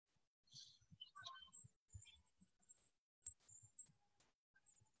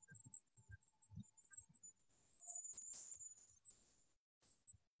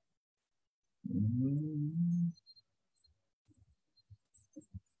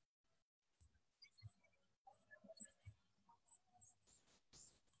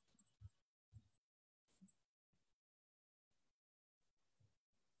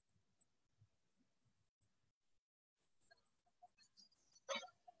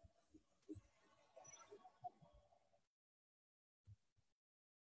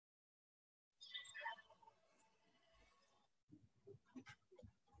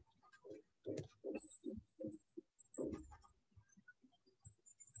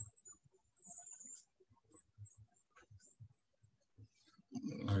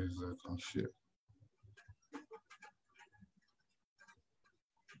I can share.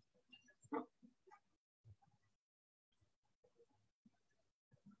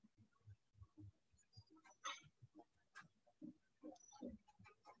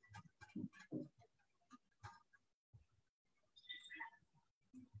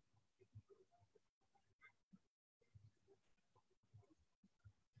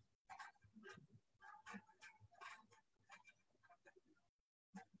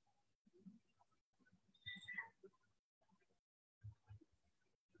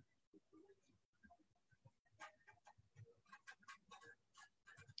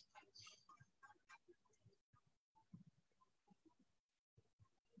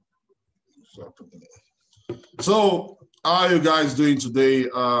 So, how are you guys doing today?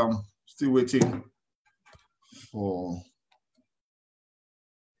 Still waiting for.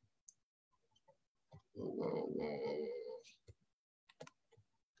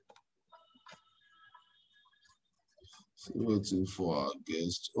 Still waiting for our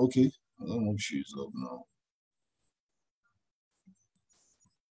guest. Okay, I don't know if she's up now.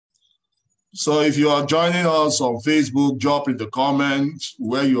 So, if you are joining us on Facebook, drop in the comments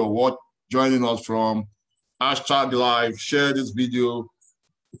where you are joining us from. Hashtag live, share this video.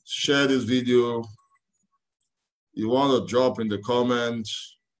 Share this video. You want to drop in the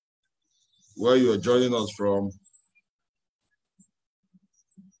comments where you are joining us from.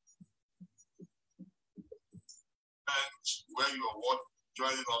 And where you are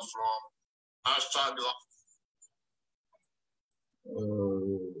joining us from. Hashtag live.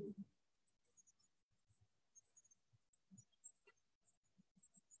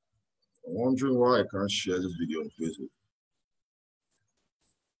 I'm wondering why I can't share this video on Facebook.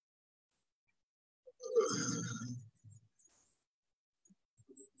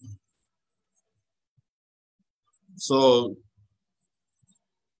 So,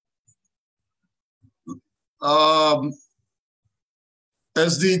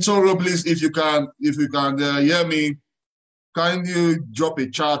 SD ITORO, please, if you can hear me, can you drop a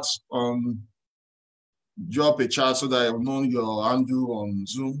chat so that I know your handle on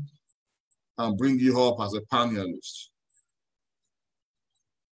Zoom and bring you up as a panelist.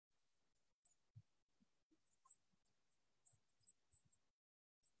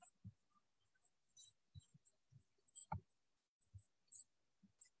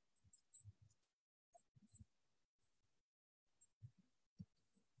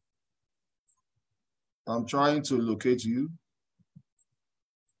 I'm trying to locate you.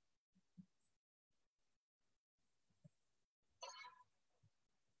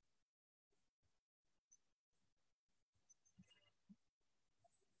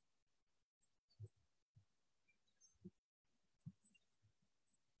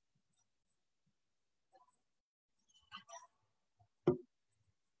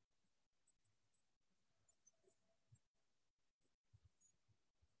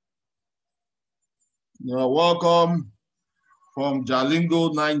 You're welcome from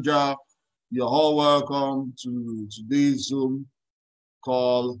Jalingo, Niger. You're all welcome to today's Zoom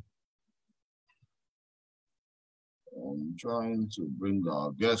call. I'm trying to bring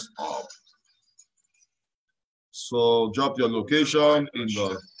our guest up. So drop your location in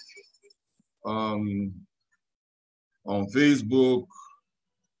the on Facebook.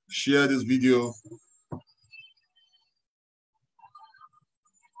 Share this video.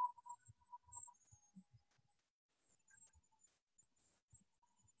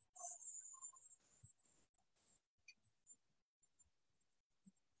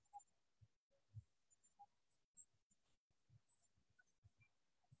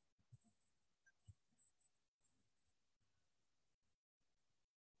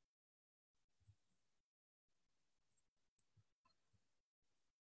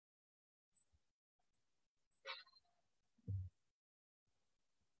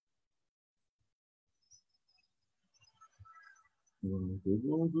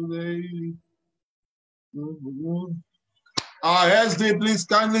 SD, please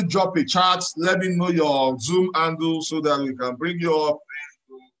kindly drop a chat. Let me know your Zoom handle so that we can bring you up.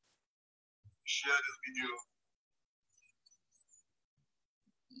 Share this video.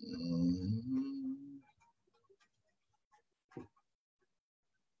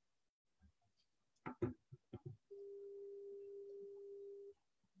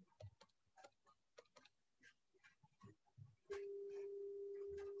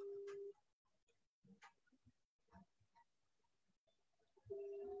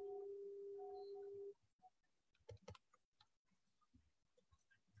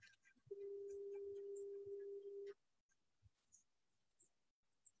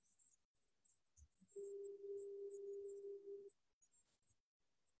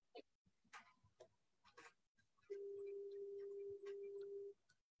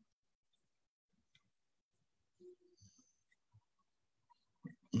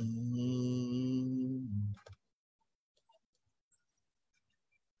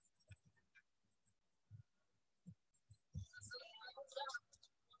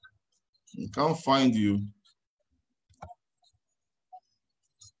 I can't find you.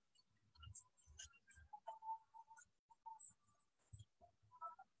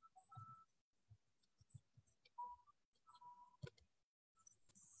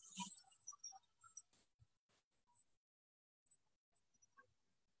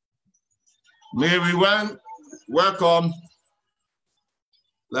 Mary Wan, welcome.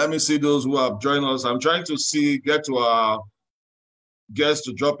 Let me see those who have joined us. I'm trying to get to our guests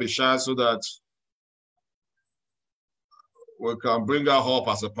to drop a share so that we can bring her up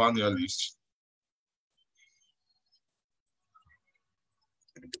as a panelist.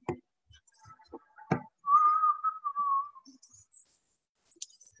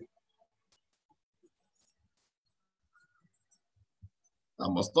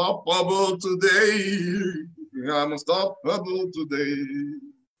 I'm unstoppable today. I'm unstoppable today.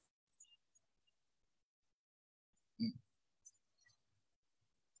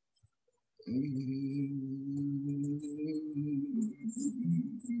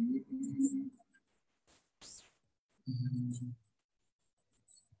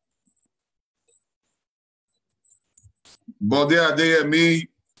 Bode Adeyemi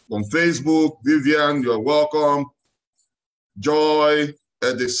on Facebook, Vivian, you're welcome. Joy,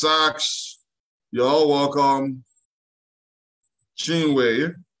 Eddie Sachs, you're all welcome.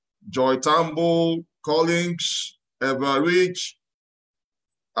 Chinwe, Joy Tambou, Collins, Eva Rich,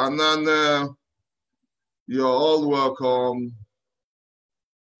 Anana, you're all welcome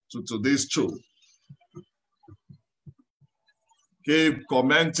to today's show. Keep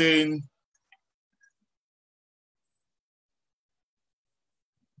commenting.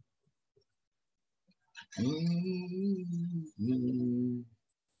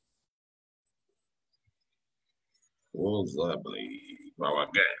 What's up, our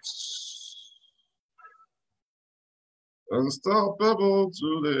guests? Unstoppable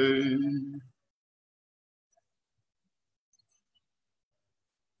today.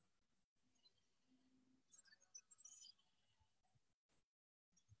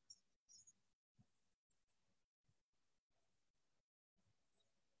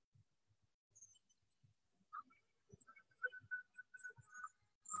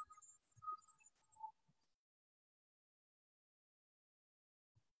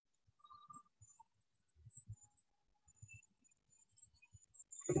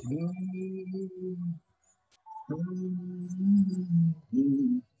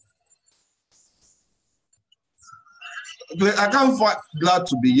 I can't find, glad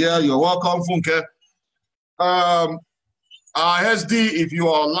to be here. You're welcome, Funke. SD, if you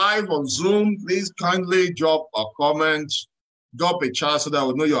are live on Zoom, please kindly drop a comment, drop a chat so that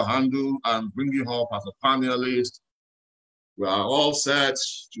we know your handle and bring you up as a panelist. We are all set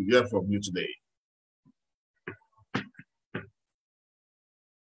to hear from you today.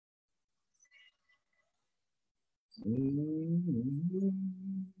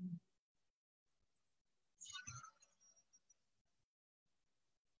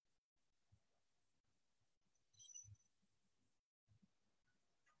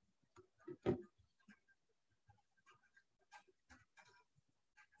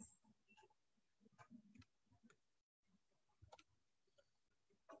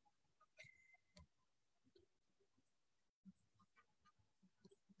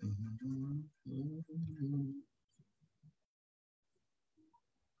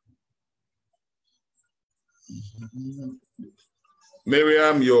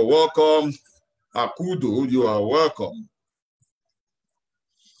 Miriam, you're welcome. Akudo, you are welcome.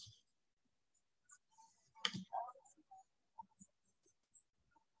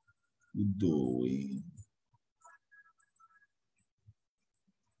 Doing.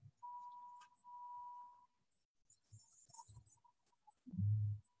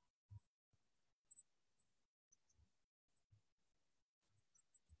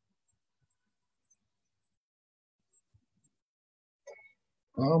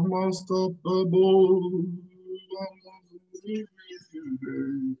 I'm unstoppable.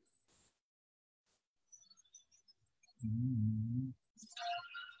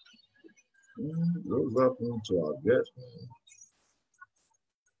 What's happening to our guest?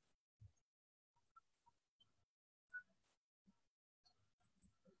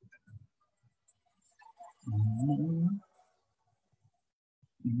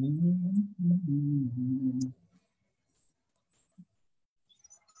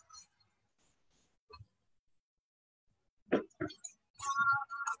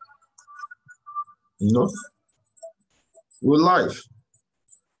 No, we're live.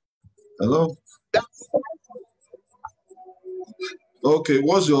 Hello. Okay,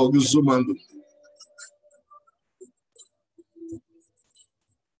 what's your Zoom handle?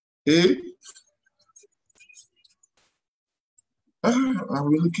 A I'm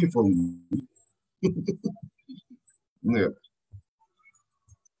looking for you. Yeah.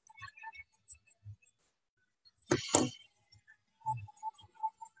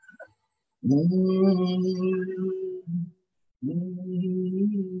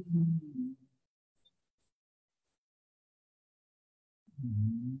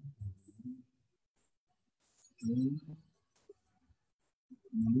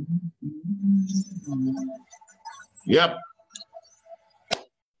 Yep.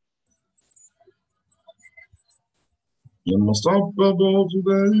 You're unstoppable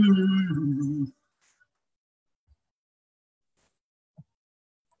today.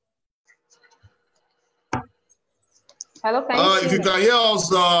 Hello, can you if you me? can hear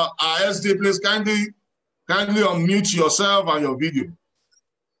us, SD, please kindly unmute yourself and your video.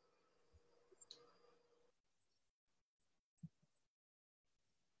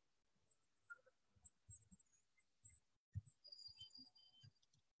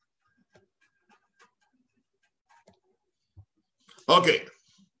 Okay.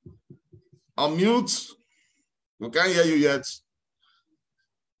 Unmute. We can't hear you yet.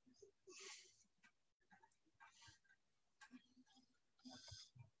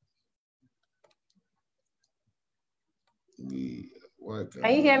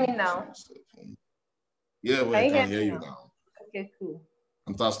 Can you hear me now? Yeah, we can hear you now. Okay, cool.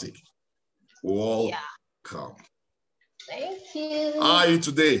 Fantastic. Welcome. Thank you. How are you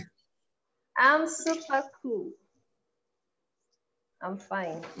today? I'm super cool. I'm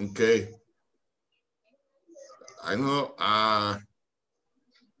fine. Okay. I know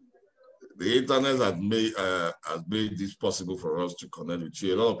the internet has made this possible for us to connect with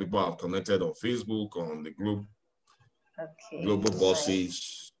you. A lot of people have connected on Facebook, on the group, Global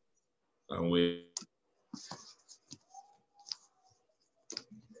Bosses, and we're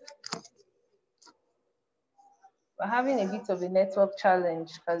having a bit of a network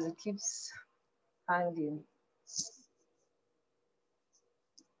challenge because it keeps hanging.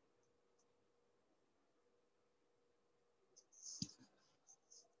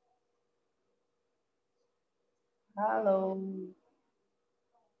 Hello.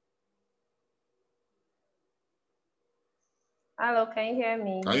 Hello, can you hear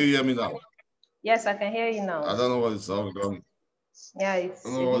me? Can you hear me now? Yes, I can hear you now. I don't know what is wrong. Yeah, I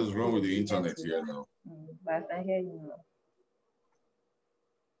don't know what is wrong with the internet here now. But I can hear you now.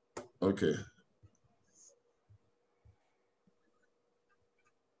 Okay.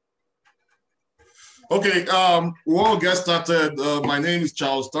 Okay, we'll get started. My name is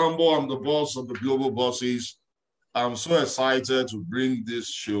Charles Tambou. I'm the boss of the Global Bosses. I'm so excited to bring this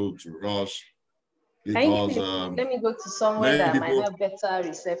show to us because let me go to somewhere that might have better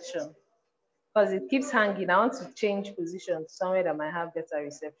reception because it keeps hanging. I want to change position to somewhere that might have better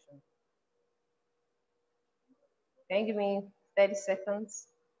reception. Can you give me 30 seconds?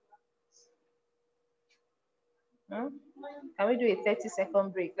 Can we do a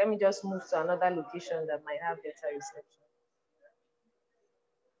 30-second break? Let me just move to another location that might have better reception.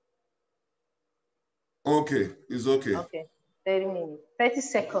 Okay, it's okay. Okay, 30 minutes. 30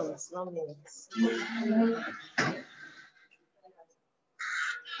 seconds, not minutes.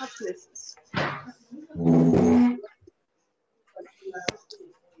 Places.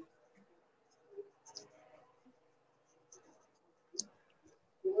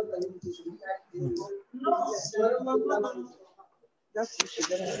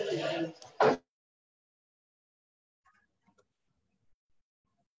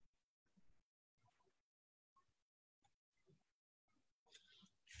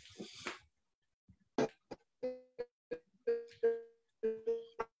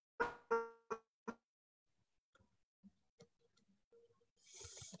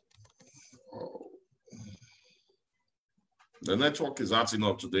 The network is acting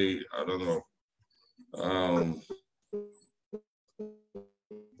up today. I don't know.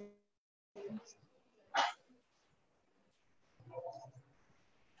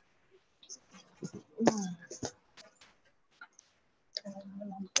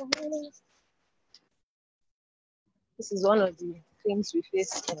 This is one of the things we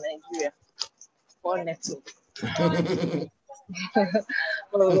face in Nigeria. Poor network.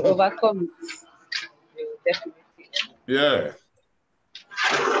 We'll overcome it. Definitely. Yeah.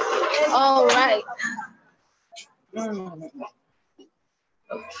 All right.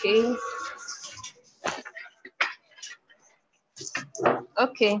 Okay.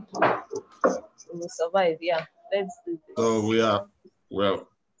 Okay. We'll survive. Yeah. Let's do this. So we are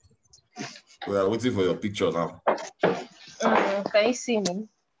waiting for your picture now. Can you see me?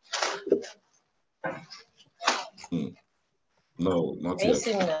 No, not yet. Can you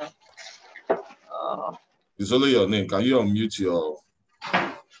see me now? Oh. It's only your name. Can you unmute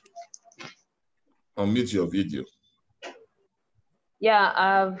your video? Yeah,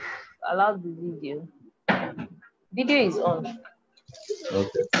 I've allowed the video. Video is on.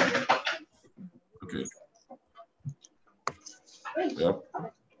 Okay. Okay. Yep.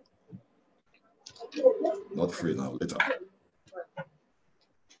 Not free now, later.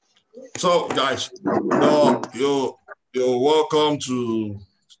 So, guys, you're welcome to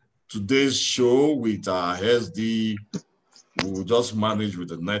today's show with our SD. We'll just manage with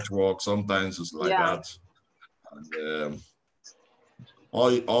the network. Sometimes it's like that. And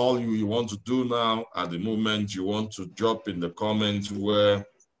all you want to do now at the moment, you want to drop in the comments where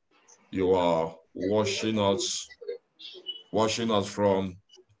you are watching us from.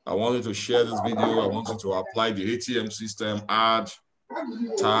 I want you to share this video. I want you to apply the ATM system, add,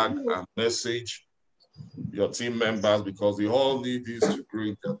 tag, and message your team members, because they all need this to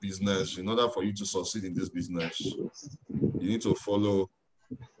grow their business. In order for you to succeed in this business, you need to follow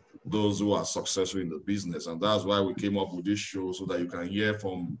those who are successful in the business. And that's why we came up with this show, so that you can hear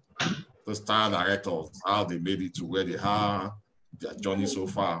from the star directors how they made it to where they are, their journey so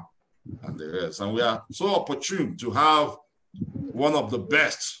far, and the rest. And we are so opportune to have one of the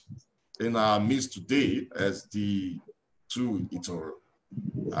best in our midst today as the two ITORO.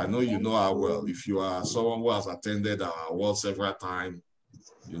 I know you know her well. If you are someone who has attended our world several times,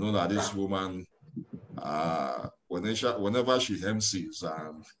 you know that this woman, whenever she MCs,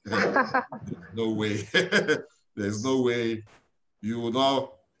 there's no way you will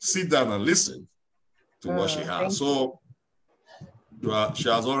not sit down and listen to what she has. So she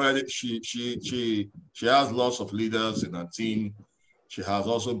has already, she has lots of leaders in her team. She has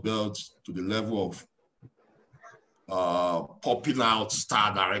also built to the level of popping out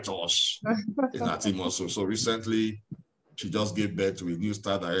star directors in her team also. So recently, she just gave birth to a new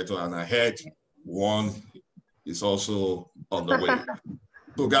star director, and I heard one is also on the way.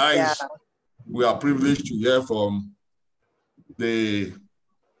 So guys, we are privileged to hear from the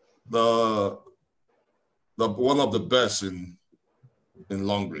one of the best in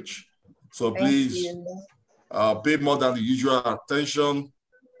Longbridge. So please pay more than the usual attention.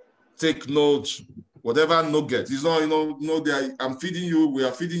 Take notes. Whatever nugget, it's not, I'm feeding you, we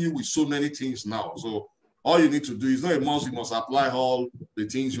are feeding you with so many things now. So all you need to do is not a must, you must apply all the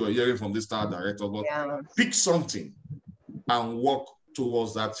things you are hearing from the star director, but pick something and work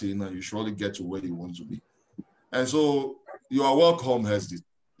towards that thing, and you surely get to where you want to be. And so you are welcome, Hesdy.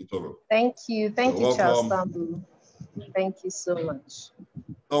 Thank you. Thank you, Charles Tambou. Thank you so much.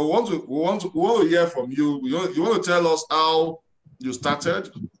 So we want to hear from you. You want to tell us how you started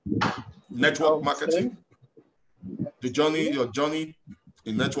network marketing, your journey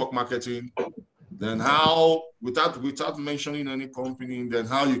in network marketing, then how, without mentioning any company, then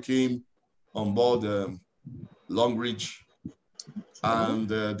how you came on board Longbridge, and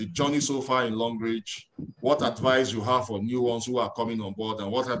the journey so far in Longbridge, what advice you have for new ones who are coming on board, and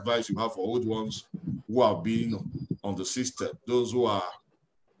what advice you have for old ones who have been on the system, those who are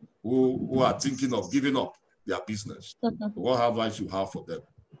thinking of giving up their business. What advice you have for them?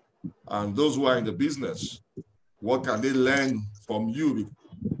 And those who are in the business, what can they learn from you?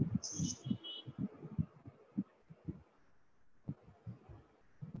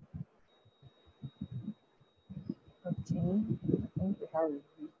 Okay, I think we have a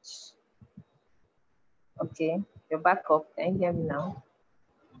reach. Okay, you're back up. Can you hear me now?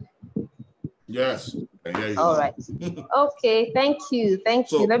 Yes, I hear you. All right. Okay, thank you.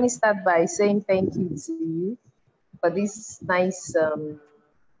 Thank you. Let me start by saying thank you to you for this nice,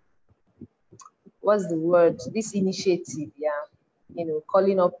 what's the word? This initiative,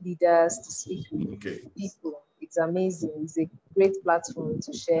 calling up leaders to speak with people. It's amazing. It's a great platform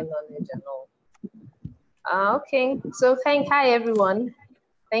to share knowledge and all. Okay, so hi everyone.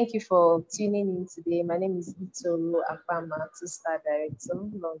 Thank you for tuning in today. My name is ITORO Afama, two-star director,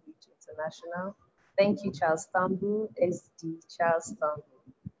 Longbridge International. Thank you, Charles Tambou, SD Charles Tambou.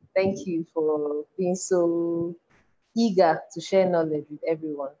 Thank you for being so eager to share knowledge with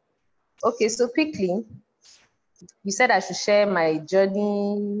everyone. Okay, so quickly, you said I should share my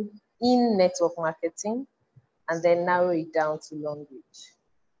journey in network marketing and then narrow it down to Longbridge.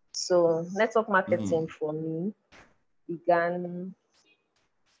 So network marketing for me began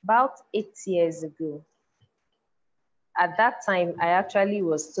about 8 years ago. At that time, I actually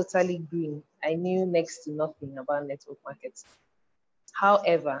was totally green. I knew next to nothing about network marketing.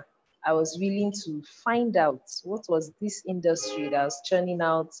 However, I was willing to find out what was this industry that was churning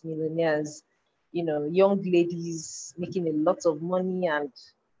out millionaires, young ladies making a lot of money, and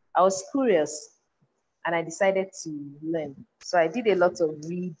I was curious and I decided to learn. So I did a lot of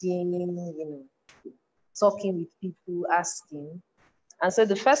reading, talking with people, asking. And so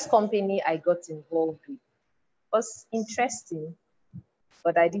the first company I got involved with was interesting,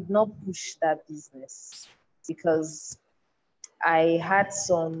 but I did not push that business because I had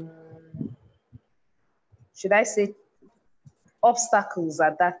some, should I say, obstacles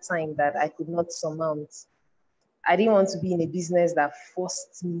at that time that I could not surmount. I didn't want to be in a business that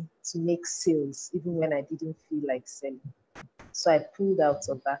forced me to make sales, even when I didn't feel like selling. So I pulled out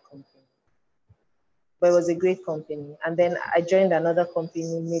of that company. But it was a great company. And then I joined another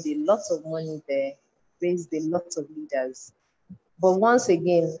company, made a lot of money there, raised a lot of leaders. But once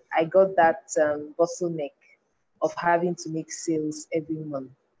again, I got that bottleneck of having to make sales every month.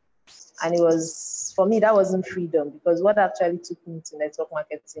 And it was, for me, that wasn't freedom, because what actually took me to network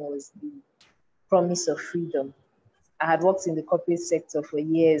marketing was the promise of freedom. I had worked in the corporate sector for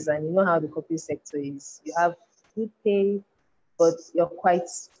years, and you know how the corporate sector is. You have good pay, but you're quite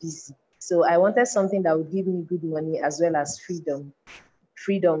busy. So I wanted something that would give me good money as well as freedom.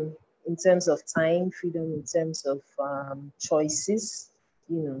 Freedom in terms of time, freedom in terms of choices,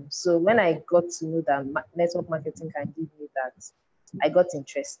 you know. So when I got to know that network marketing can give me that, I got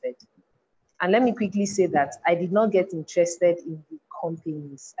interested. And let me quickly say that I did not get interested in the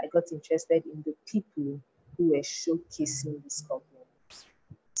companies. I got interested in the people who were showcasing this company.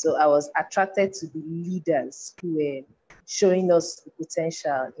 So I was attracted to the leaders who were showing us the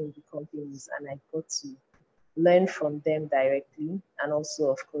potential in the companies, and I got to learn from them directly, and also,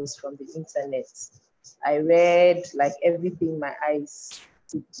 of course, from the internet. I read like everything my eyes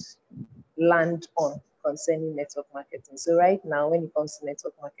could land on concerning network marketing. So right now, when it comes to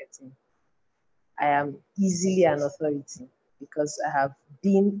network marketing, I am easily an authority because I have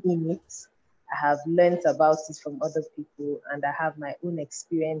been in it. I have learned about it from other people, and I have my own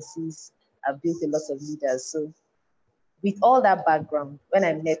experiences. I've built a lot of leaders. So with all that background, when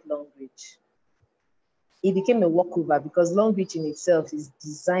I met Longreach, it became a walkover because Longreach in itself is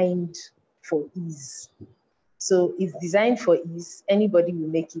designed for ease. So it's designed for ease. Anybody will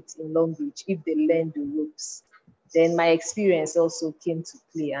make it in Longreach if they learn the ropes. Then my experience also came to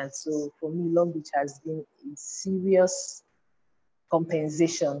play. And so for me, Longreach has been a serious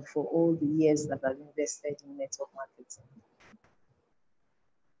compensation for all the years that I've invested in network marketing.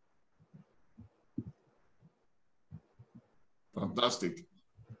 Fantastic.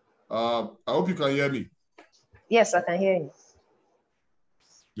 I hope you can hear me. Yes, I can hear you.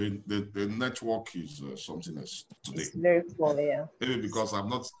 The network is something else today. It's very poor, yeah. Maybe because I'm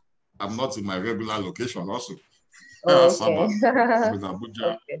not in my regular location also. Oh, okay. I'm in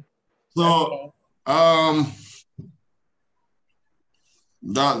Abuja. Okay. So okay.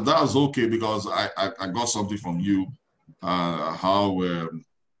 That's okay, because I got something from you, how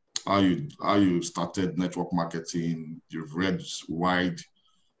you started network marketing. You've read wide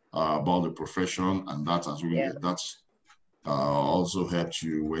about the profession, and that has really also helped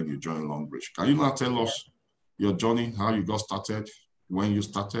you when you joined Longreach. Can you now tell us your journey, how you got started, when you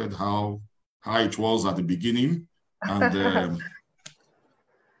started, how it was at the beginning, and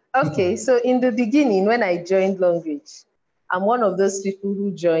Okay, so in the beginning, when I joined Longreach, I'm one of those people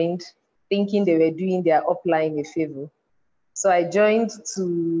who joined thinking they were doing their upline a favor. So I joined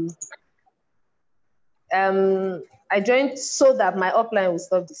so that my upline would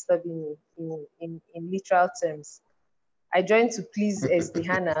stop disturbing me in literal terms. I joined to please SD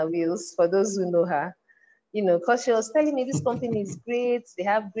Hannah Wills, for those who know her, you know, because she was telling me this company is great, they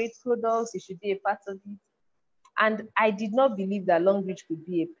have great products, you should be a part of it. And I did not believe that Longreach could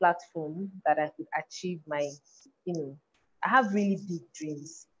be a platform that I could achieve my, you know, I have really big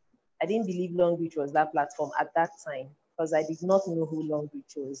dreams. I didn't believe Longreach was that platform at that time because I did not know who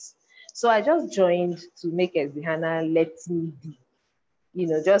Longreach was. So I just joined to make Ezihana let me be, you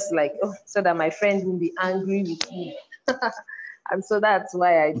know, just like, oh, so that my friend won't be angry with me. And so that's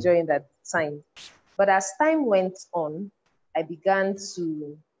why I joined at the time. But as time went on, I began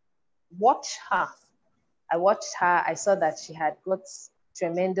to watch her. I watched her. I saw that she had got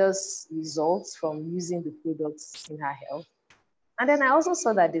tremendous results from using the products in her health. And then I also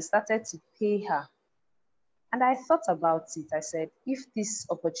saw that they started to pay her. And I thought about it. I said, if this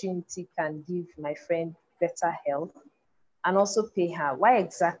opportunity can give my friend better health and also pay her, why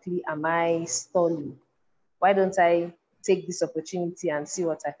exactly am I stalling? Why don't I take this opportunity and see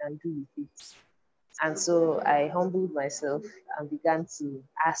what I can do with it? And so I humbled myself and began to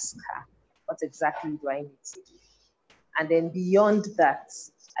ask her, what exactly do I need to do? And then beyond that,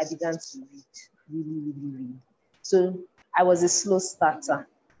 I began to really read. So I was a slow starter.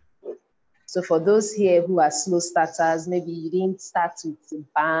 So for those here who are slow starters, maybe you didn't start with a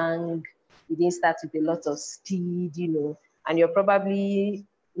bang, you didn't start with a lot of speed, you know, and you're probably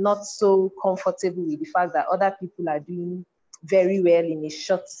not so comfortable with the fact that other people are doing very well in a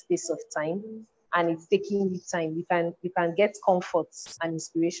short space of time, and it's taking you time. You can get comfort and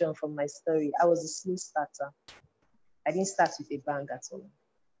inspiration from my story. I was a slow starter. I didn't start with a bang at all.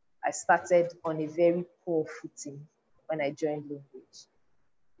 I started on a very poor footing when I joined Longbridge,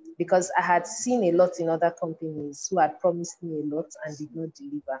 because I had seen a lot in other companies who had promised me a lot and did not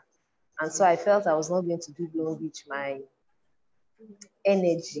deliver. And so I felt I was not going to give Longbridge my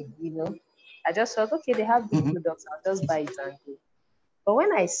energy, you know. I just felt, okay, they have good products, I'll just buy it and go. But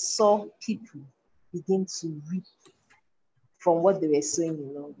when I saw people begin to reap from what they were sowing in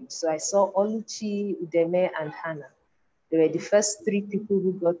Longbridge, so I saw Oluchi, Udeme, and Hannah. They were the first 3 people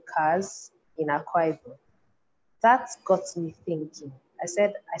who got cars in Akwa Ibom. That got me thinking. I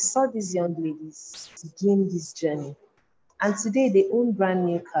said, I saw these young ladies begin this journey. And today they own brand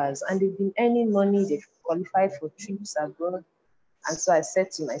new cars and they've been earning money. They've qualified for trips abroad. And so I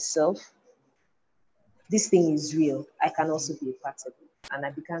said to myself, this thing is real. I can also be a part of it. And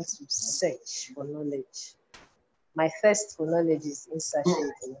I began to search for knowledge. My thirst for knowledge is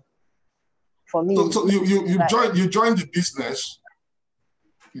insatiable. For me, so you joined the business.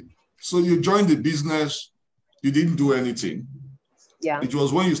 So you joined the business, you didn't do anything. Yeah. It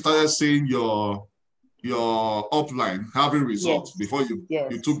was when you started seeing your upline having results before you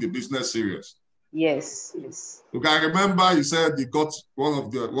took the business serious. Yes, yes. Look, I remember you said you got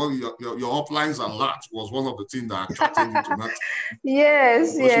your uplines alert was one of the things that attracted you to that.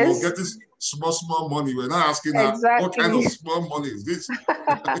 Yes, because she was getting small money. We're not asking her what kind of small money is this? Is this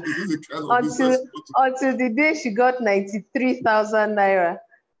the kind of business? Until the day she got 93,000 naira.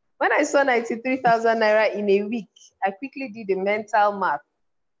 When I saw 93,000 naira in a week, I quickly did a mental math.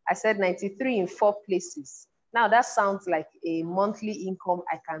 I said 93 in 4 places. Now that sounds like a monthly income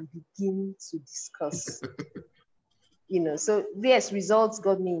I can begin to discuss. You know, so yes, results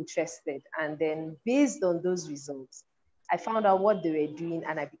got me interested. And then based on those results, I found out what they were doing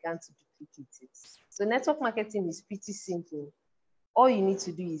and I began to duplicate it. So network marketing is pretty simple. All you need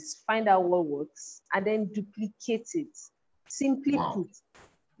to do is find out what works and then duplicate it. Simply put,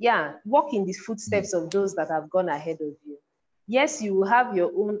 yeah, walk in the footsteps of those that have gone ahead of you. Yes, you will have your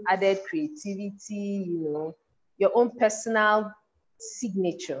own added creativity, you know, your own personal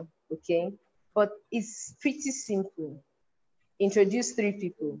signature, okay? But it's pretty simple. Introduce 3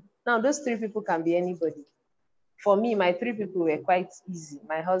 people. Now, those 3 people can be anybody. For me, my 3 people were quite easy.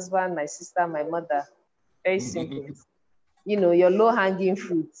 My husband, my sister, my mother. Very simple. You know, your low-hanging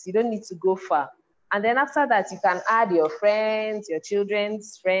fruits. You don't need to go far. And then after that, you can add your friends, your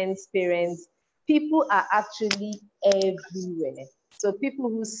children's friends, parents. People are actually everywhere. So people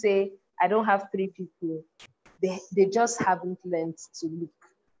who say, I don't have 3 people, they just haven't learned to look.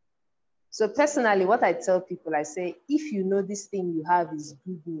 So personally, what I tell people, I say, if you know this thing you have is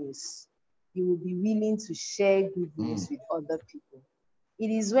good news, you will be willing to share good news with other people. It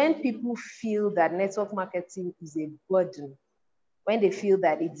is when people feel that network marketing is a burden, when they feel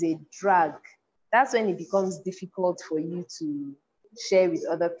that it's a drag, that's when it becomes difficult for you to share with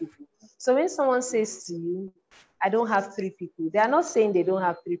other people. So when someone says to you, I don't have 3 people, they are not saying they don't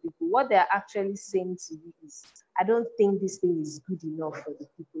have 3 people. What they're actually saying to you is, I don't think this thing is good enough for the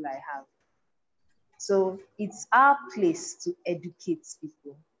people I have. So it's our place to educate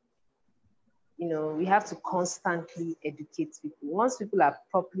people. You know, we have to constantly educate people. Once people are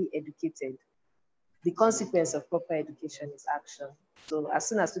properly educated, the consequence of proper education is action. So as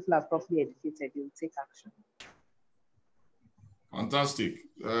soon as people are properly educated, they will take action. Fantastic.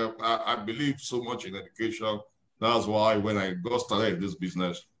 I believe so much in education. That's why when I got started in this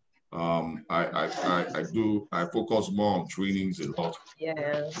business, I focus more on trainings a lot.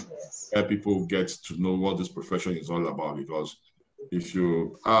 Yes. Where people get to know what this profession is all about, because if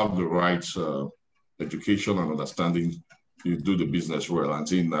you have the right education and understanding, you do the business well. And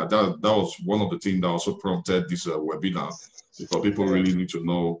that was one of the things that also prompted this webinar, because people really need to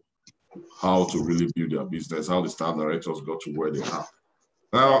know how to really build their business, how the staff directors got to where they are.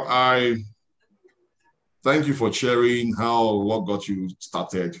 Now, I thank you for sharing what got you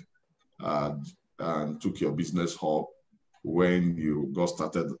started and took your business up when you got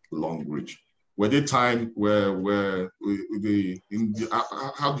started Longbridge. Were there time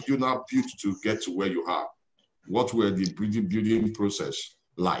how did you now build to get to where you are? What were the building process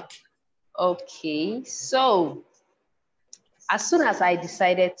like? Okay, so as soon as I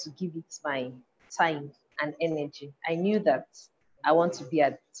decided to give it my time and energy, I knew that I want to be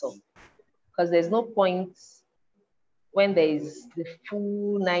at the top, because there's no point when there is the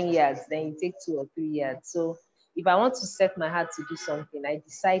full 9 years, then you take 2 or 3 years. So if I want to set my heart to do something, I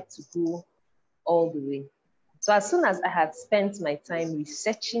decide to go all the way. So as soon as I had spent my time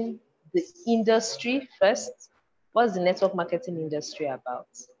researching the industry first, what's the network marketing industry about?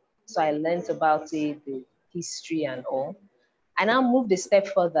 So I learned about it, the history and all. I now moved a step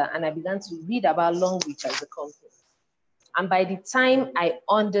further and I began to read about Longreach as a company. And by the time I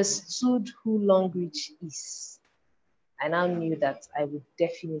understood who Longreach is, I now knew that I would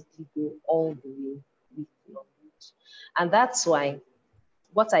definitely go all the way with Longreach. And that's why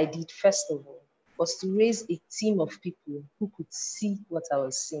what I did first of all was to raise a team of people who could see what I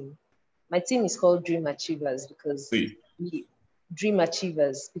was seeing. My team is called Dream Achievers because we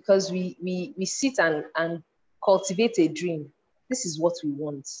sit and cultivate a dream. This is what we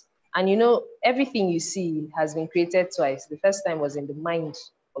want. And you know, everything you see has been created twice. The first time was in the mind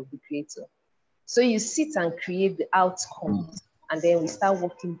of the creator. So you sit and create the outcome, and then we start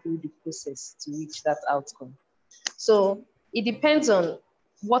working through the process to reach that outcome. So it depends on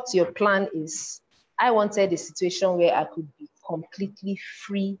what your plan is. I wanted a situation where I could be completely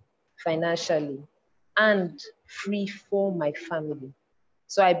free financially and free for my family.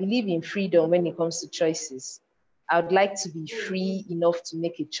 So I believe in freedom when it comes to choices. I would like to be free enough to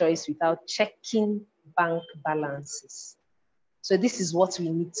make a choice without checking bank balances. So this is what we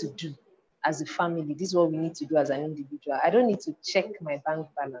need to do as a family. This is what we need to do as an individual. I don't need to check my bank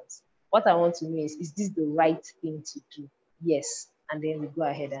balance. What I want to know is this the right thing to do? Yes. And then we go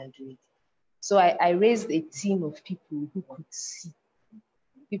ahead and do it. So I raised a team of people who could see,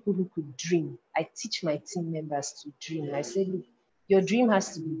 people who could dream. I teach my team members to dream. I say, look, your dream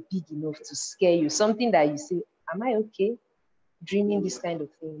has to be big enough to scare you. Something that you say, am I okay dreaming this kind of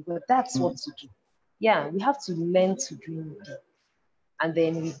thing? But that's what to do. Yeah, we have to learn to dream big. And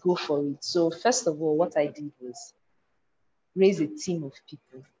then we go for it. So first of all, what I did was raise a team of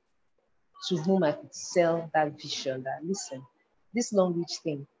people to whom I could sell that vision that, listen, this Longreach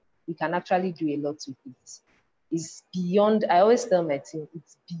thing, we can actually do a lot with it. It's beyond, I always tell my team,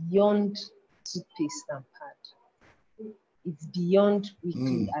 it's beyond toothpaste and pad. It's beyond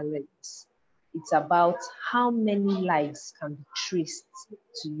weekly alerts. It's about how many lives can be traced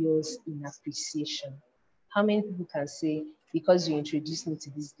to yours in appreciation. How many people can say, because you introduced me to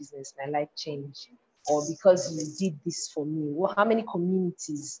this business, my life changed? Or because you did this for me? Well, how many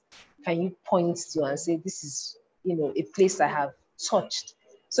communities can you point to and say, this is, you know, a place I have touched?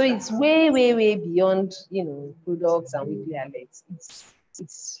 So it's way, way, way beyond, you know, products and weekly alerts.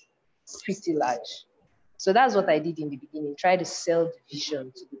 It's pretty large. So that's what I did in the beginning, try to sell the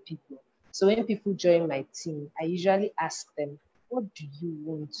vision to the people. So when people join my team, I usually ask them, what do you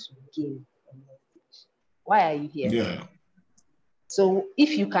want to gain from it? Why are you here? Yeah. So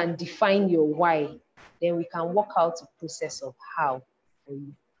if you can define your why, then we can work out a process of how for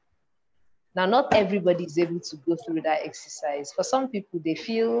you. Now, not everybody is able to go through that exercise. For some people, they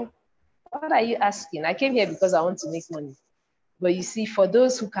feel, what are you asking? I came here because I want to make money. But you see, for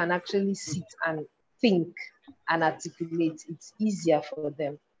those who can actually sit and think and articulate, it's easier for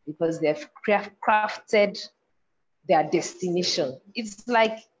them because they've crafted their destination. It's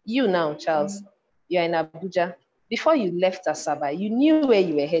like you now, Charles. You're in Abuja. Before you left Asaba, you knew where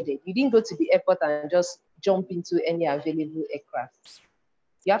you were headed. You didn't go to the airport and just jump into any available aircraft.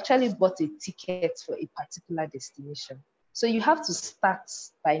 You actually bought a ticket for a particular destination. So you have to start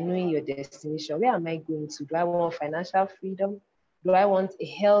by knowing your destination. Where am I going to? Do I want financial freedom? Do I want a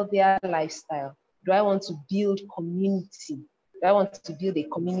healthier lifestyle? Do I want to build community? Do I want to build a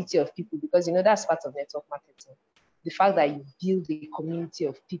community of people? Because, you know, that's part of network marketing. The fact that you build a community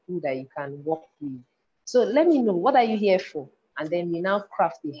of people that you can work with. So let me know, what are you here for? And then we now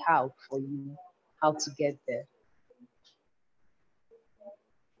craft a how for you, how to get there.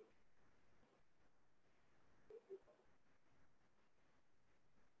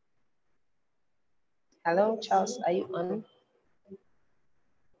 Hello, Charles, are you on?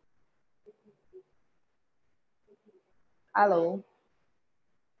 Hello.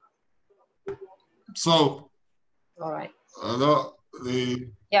 So, all right.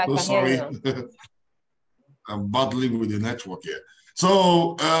 Yeah, I can sorry. hear you. I'm battling with the network here.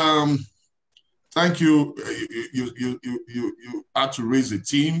 So, thank you. You had to raise a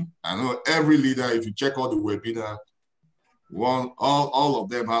team. I know every leader, if you check out the webinar, all of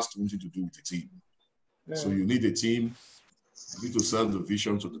them has something to do with the team. Yeah. So you need a team. You need to sell the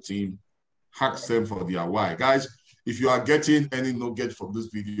vision to the team. Ask them for their why. Guys, if you are getting any nugget from this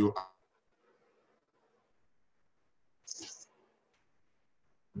video,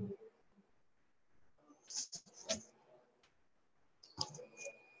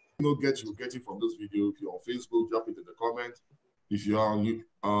 nuggets you're getting from this video, if you're on Facebook, drop it in the comment. If you're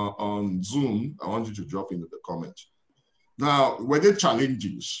on Zoom, I want you to drop it in the comment. Now, were there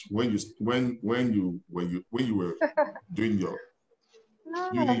challenges when you were doing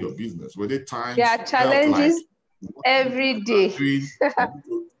your business? Were there times there are challenges every day. I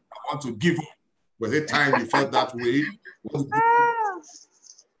want to give up. Was there time you felt that way?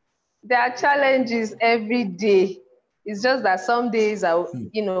 There are challenges every day. It's just that some days are,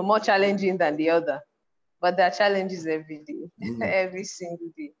 more challenging than the other. But there are challenges every day, every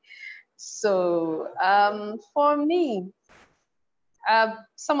single day. So for me,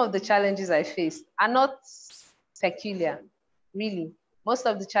 some of the challenges I faced are not peculiar, really. Most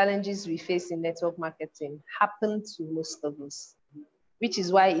of the challenges we face in network marketing happen to most of us, which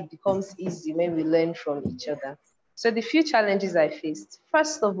is why it becomes easy when we learn from each other. So the few challenges I faced,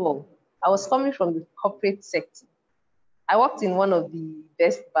 first of all, I was coming from the corporate sector. I worked in one of the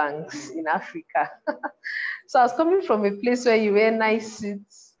best banks in Africa. So I was coming from a place where you wear nice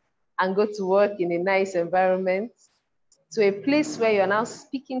suits and go to work in a nice environment to a place where you're now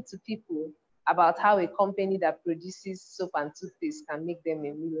speaking to people about how a company that produces soap and toothpaste can make them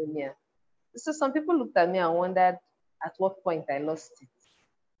a millionaire. So some people looked at me and wondered at what point I lost it.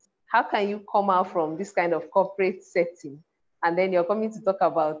 How can you come out from this kind of corporate setting and then you're coming to talk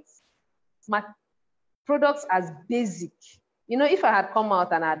about products as basic? If I had come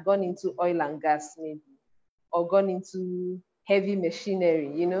out and I had gone into oil and gas maybe, or gone into heavy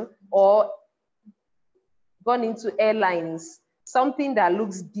machinery, or gone into airlines, something that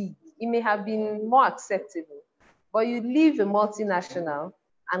looks big, it may have been more acceptable. But you leave a multinational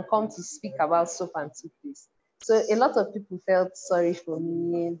and come to speak about soap and toothpaste. So a lot of people felt sorry for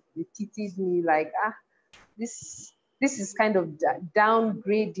me. They pitied me like, this is kind of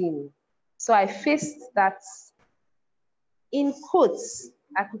downgrading. So I faced that, in quotes,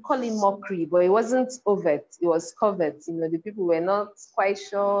 I could call it mockery, but it wasn't overt, it was covert. The people were not quite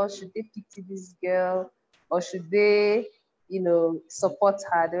sure, should they pity this girl or should they, support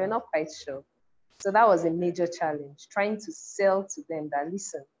her? They were not quite sure. So that was a major challenge, trying to sell to them that,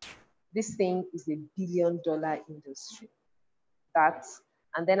 listen, this thing is a billion-dollar industry.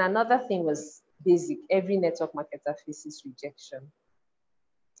 And then another thing was basic. Every network marketer faces rejection.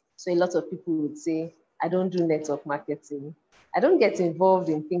 So a lot of people would say, I don't do network marketing. I don't get involved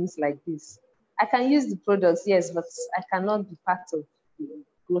in things like this. I can use the products, yes, but I cannot be part of the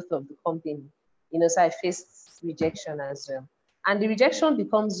growth of the company. So I faced rejection as well. And the rejection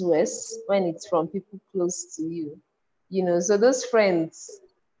becomes worse when it's from people close to you. So those friends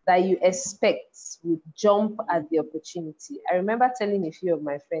that you expect would jump at the opportunity. I remember telling a few of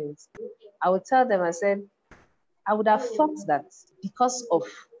my friends, I would tell them, I said, I would have thought that because of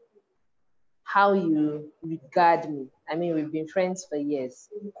how you regard me, I mean, we've been friends for years.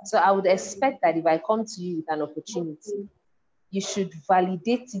 So I would expect that if I come to you with an opportunity, you should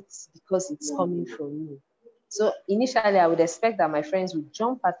validate it because it's coming from me. So initially, I would expect that my friends would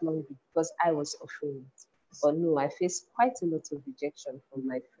jump at me because I was offering it. But no, I faced quite a lot of rejection from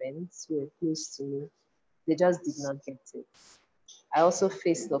my friends who were close to me. They just did not get it. I also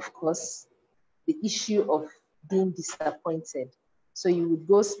faced, of course, the issue of being disappointed. So you would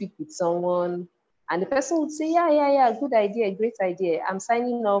go speak with someone and the person would say, yeah, good idea, great idea. I'm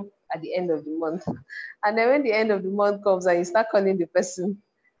signing up at the end of the month. And then when the end of the month comes and you start calling the person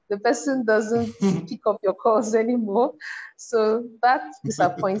doesn't pick up your calls anymore. So that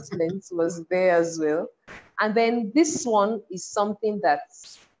disappointment was there as well. And then this one is something that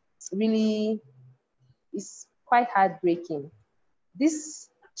really is quite heartbreaking. This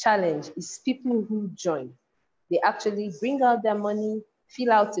challenge is people who join. They actually bring out their money,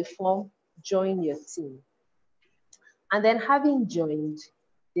 fill out a form, join your team. And then having joined,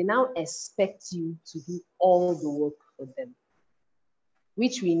 they now expect you to do all the work for them,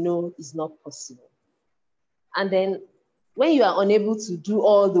 which we know is not possible. And then when you are unable to do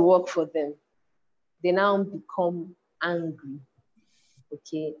all the work for them, they now become angry,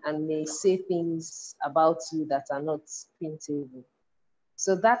 okay, and may say things about you that are not printable.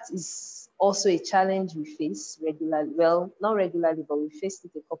 So that is also a challenge we face regularly. Well, not regularly, but we faced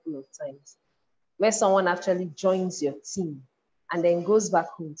it a couple of times, where someone actually joins your team and then goes back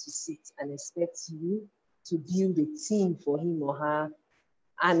home to sit and expects you to build a team for him or her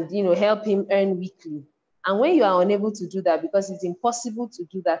and help him earn weekly. And when you are unable to do that, because it's impossible to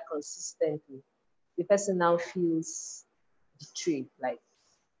do that consistently, the person now feels betrayed, like,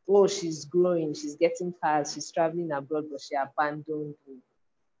 oh, she's growing, she's getting cars, she's traveling abroad, but she abandoned me.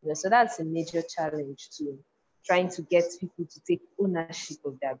 So that's a major challenge too, trying to get people to take ownership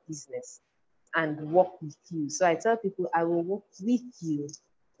of their business and work with you. So I tell people, I will work with you,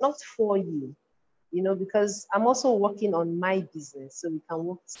 not for you, because I'm also working on my business, so we can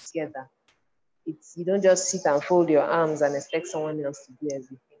work together. You don't just sit and fold your arms and expect someone else to do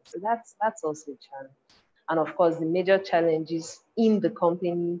everything. So that's also a challenge. And of course, the major challenges in the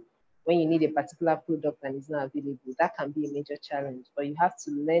company when you need a particular product and it's not available, that can be a major challenge. But you have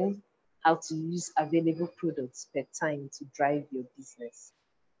to learn how to use available products per time to drive your business.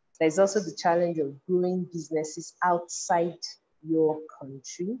 There's also the challenge of growing businesses outside your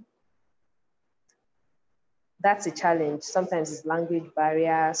country. That's a challenge. Sometimes it's language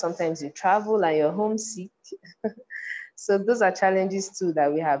barrier. Sometimes you travel and you're homesick. So those are challenges too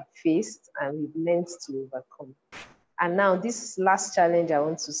that we have faced and we've learned to overcome. And now this last challenge I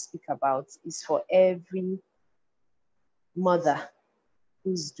want to speak about is for every mother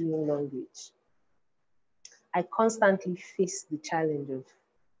who's doing language. I constantly face the challenge of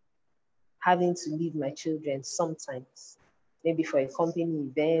having to leave my children sometimes, maybe for a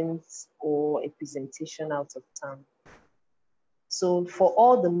company event or a presentation out of town. So for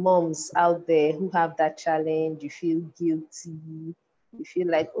all the moms out there who have that challenge, you feel guilty, you feel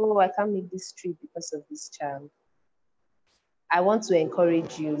like, oh, I can't make this trip because of this child. I want to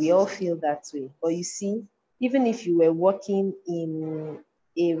encourage you. We all feel that way. But you see, even if you were working in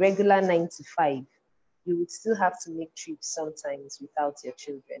a regular 9 to 5, you would still have to make trips sometimes without your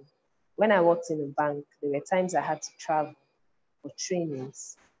children. When I worked in a bank, there were times I had to travel for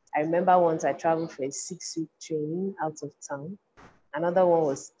trainings. I remember once I traveled for a 6-week training out of town. Another one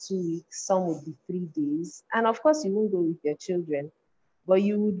was 2 weeks. Some would be 3 days. And of course, you won't go with your children, but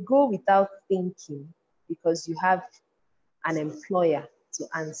you would go without thinking because you have an employer to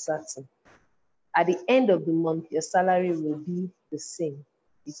answer to. At the end of the month, your salary will be the same.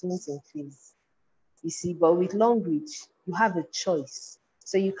 It won't increase. You see, but with long reach, you have a choice.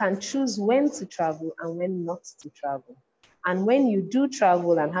 So you can choose when to travel and when not to travel. And when you do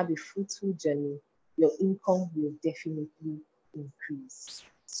travel and have a fruitful journey, your income will definitely increase.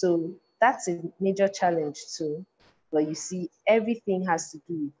 So that's a major challenge too. But you see, everything has to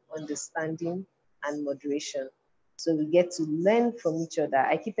do with understanding and moderation. So we get to learn from each other.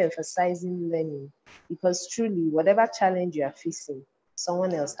 I keep emphasizing learning because truly, whatever challenge you are facing,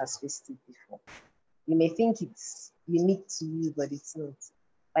 someone else has faced it before. You may think it's unique to you, but it's not.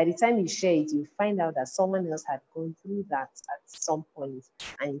 By the time you share it, you find out that someone else had gone through that at some point,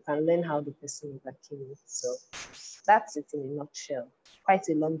 and you can learn how the person overcame it. So that's it in a nutshell. Quite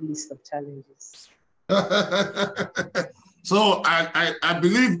a long list of challenges. So I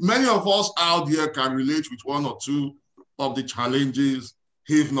believe many of us out there can relate with one or two of the challenges,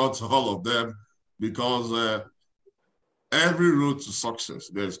 if not all of them, because every road to success,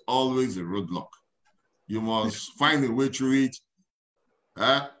 there's always a roadblock. You must find a way through it.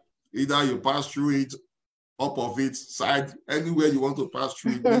 Either you pass through it, up of it, side, anywhere you want to pass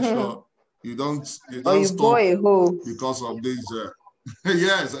through it, make sure you don't stop because of this.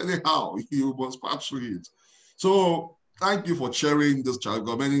 Yes, anyhow, you must pass through it. So thank you for sharing this challenge.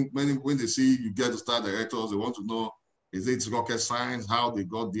 Many, when they see you get the star directors, they want to know, is it rocket science, how they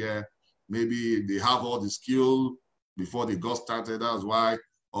got there? Maybe they have all the skill before they got started, that's why.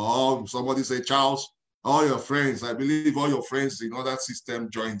 Or somebody say, Charles, all your friends, I believe all your friends in other system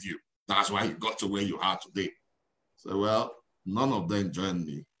joined you. That's why you got to where you are today. So, well, none of them joined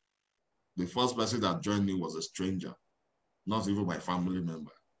me. The first person that joined me was a stranger, not even my family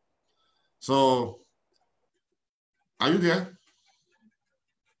member. So, are you there?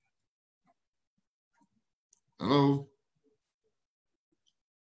 Hello?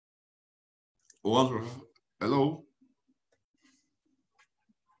 Hello?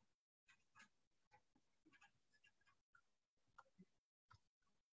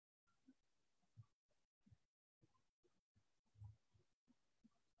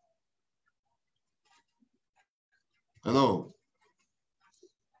 Hello?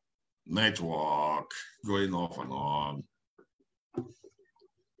 Network going off and on.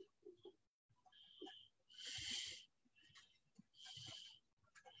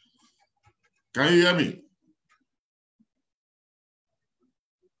 Can you hear me?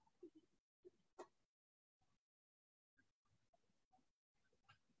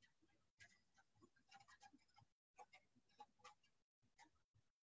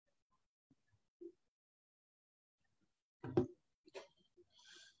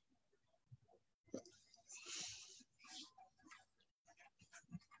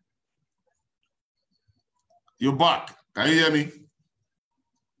 You're back. Can you hear me?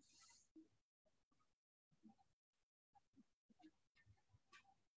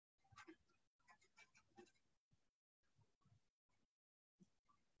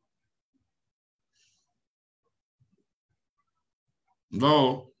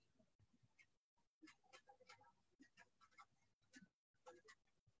 No.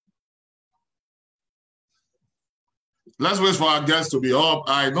 Let's wait for our guests to be up.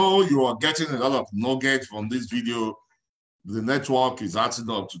 I know you are getting a lot of nuggets from this video. The network is acting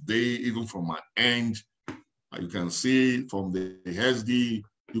up today, even from my end. You can see from the SD,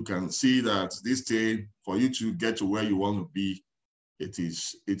 you can see that this thing, for you to get to where you want to be, it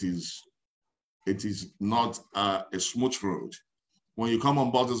is not a smooth road. When you come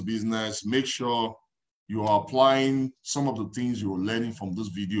on board this business, make sure you are applying some of the things you're learning from this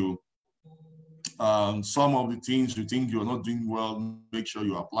video. Some of the things you think you're not doing well, make sure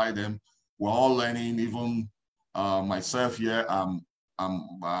you apply them. We're all learning, even myself here. I'm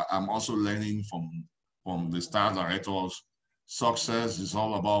also learning from the star directors. Success is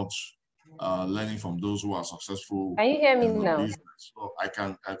all about learning from those who are successful. Can you hear me now? Business. So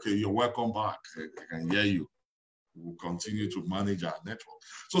okay, you're welcome back. I can hear you. We'll continue to manage our network.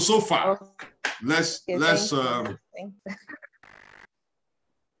 So far, okay, let's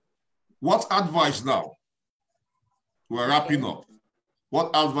what advice now? We're wrapping up. What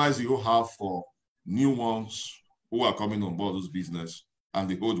advice do you have for new ones who are coming on board this business and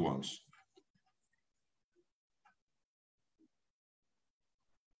the old ones?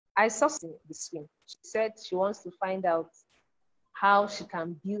 I saw the screen. She said she wants to find out how she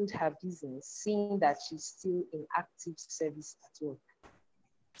can build her business, seeing that she's still in active service at work.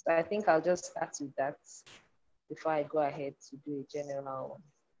 So I think I'll just start with that before I go ahead to do a general one.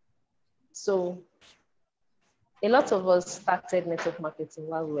 So a lot of us started network marketing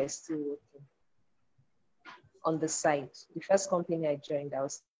while we were still working on the side. The first company I joined, I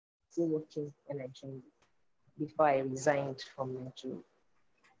was still working when I joined before I resigned from my job.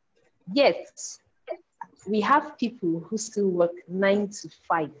 Yet, we have people who still work 9 to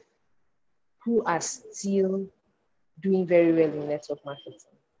 5 who are still doing very well in network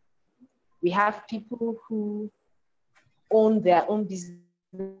marketing. We have people who own their own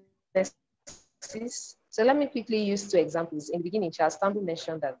businesses. So let me quickly use 2 examples. In the beginning, Tambou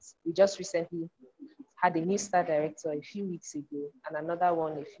mentioned that we just recently had a new star director a few weeks ago and another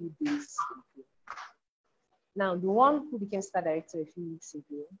one a few days ago. Now, the one who became star director a few weeks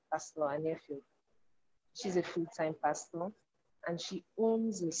ago, Pastor Anefield, she's a full-time pastor and she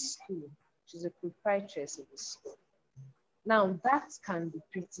owns a school. She's a proprietress of a school. Now, that can be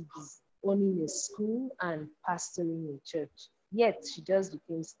pretty busy, owning a school and pastoring a church. Yet, she just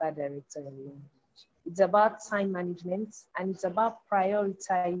became star director in London. It's about time management and it's about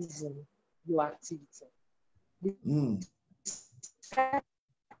prioritizing your activity. The second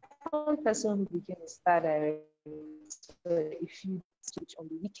person who became a star director, if you switch on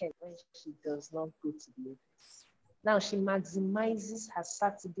the weekend when she does not go to the office. Now she maximizes her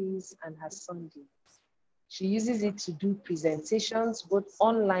Saturdays and her Sundays. She uses it to do presentations, both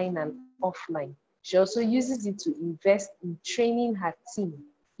online and offline. She also uses it to invest in training her team.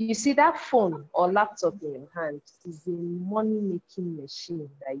 You see, that phone or laptop in your hand is a money-making machine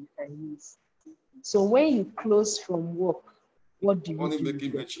that you can use. So when you close from work, what do you do?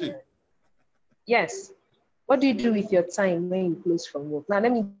 Money-making machine. Yes. What do you do with your time when you close from work? Now,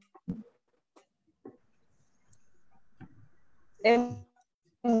 let me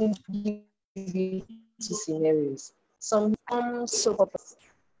give you 2 scenarios. Some soap operas.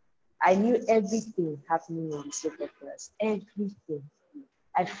 I knew everything happening in the soap operas, everything.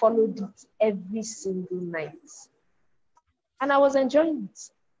 I followed it every single night. And I was enjoying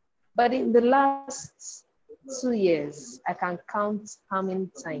it. But in the last 2 years, I can count how many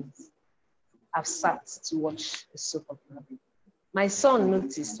times I've sat to watch a soap opera. My son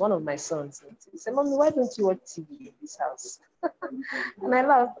noticed, one of my sons noticed, he said, "Mommy, why don't you watch TV in this house?" And I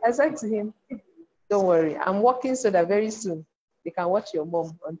laughed. I said to him, "Don't worry, I'm working so that very soon they can watch your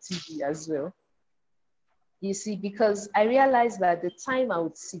mom on TV as well." You see, because I realized that the time I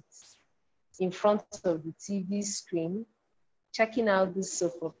would sit in front of the TV screen, checking out these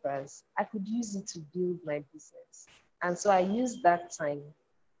soap operas, I could use it to build my business. And so I used that time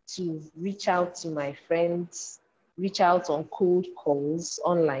to reach out to my friends, reach out on cold calls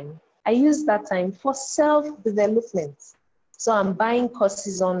online. I use that time for self-development. So I'm buying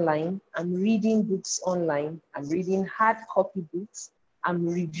courses online, I'm reading books online, I'm reading hard copy books, I'm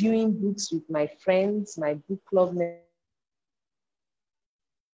reviewing books with my friends, my book club members.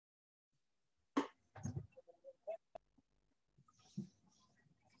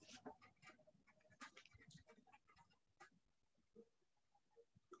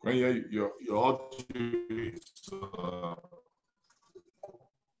 When your audio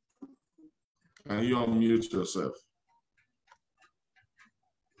can you unmute yourself?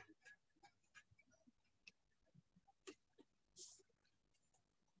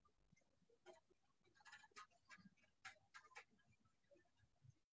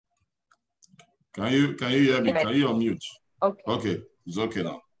 Can you hear me? Can you unmute? Okay. Okay, it's okay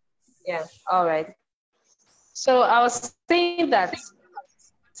now. Yeah, all right. So I was saying that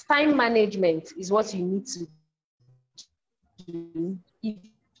time management is what you need to do if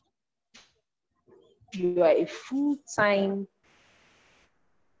you are a full-time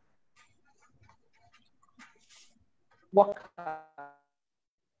worker,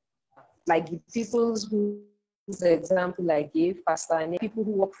 like the people's whose example I gave, Pastor, and people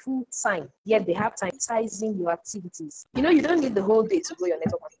who work full-time, yet they have time sizing your activities. You know, you don't need the whole day to grow your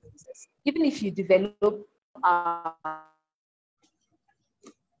network marketing business. Even if you develop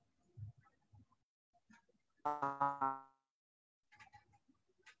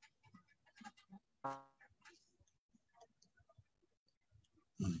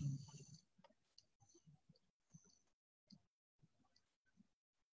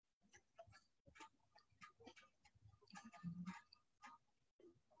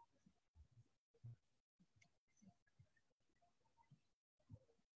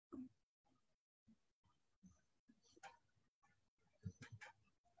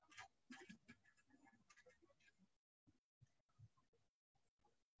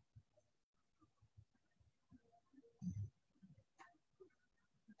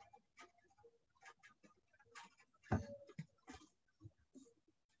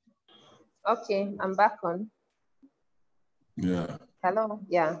okay, I'm back on. Yeah. Hello.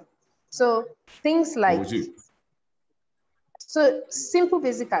 Yeah. So things like, so simple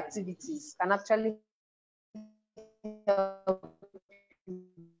basic activities can actually help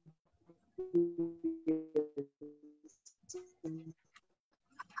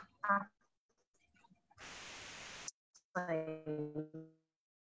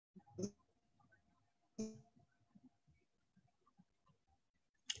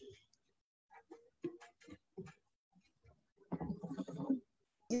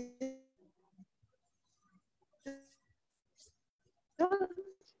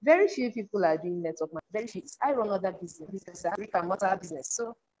very few people are doing network marketing. Very few. I run other businesses, brick and mortar business.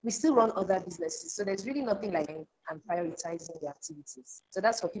 So we still run other businesses. So there's really nothing like and prioritizing the activities. So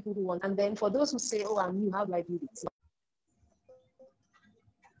that's for people who want. And then for those who say, oh, I'm new, how do I do it?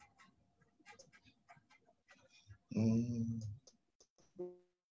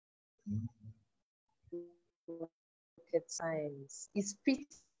 Rocket science. It's pretty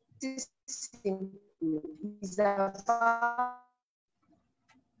simple. It's about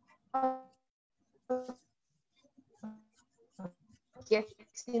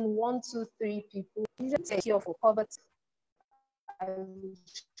getting 1, 2, 3 people. Usually take care for poverty.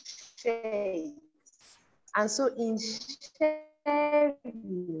 And so in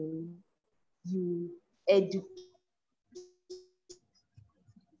sharing, you educate.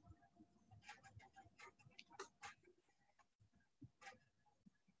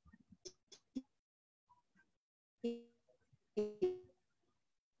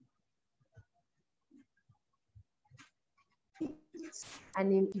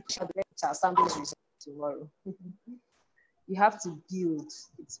 And in people tomorrow. You have to build.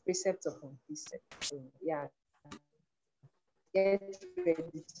 It's precept upon precept. So yeah, get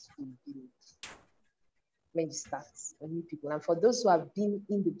ready to build when you start with new people. And for those who have been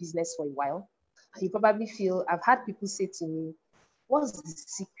in the business for a while, you probably feel, I've had people say to me, what's the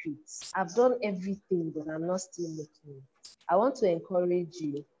secret? I've done everything, but I'm not still making it. I want to encourage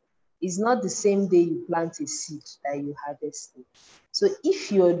you. It's not the same day you plant a seed that you harvest it. So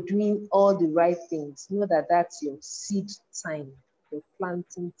if you're doing all the right things, know that that's your seed time, your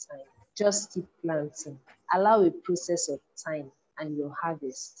planting time. Just keep planting. Allow a process of time and your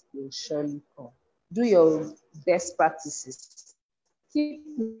harvest will surely come. Do your best practices. Keep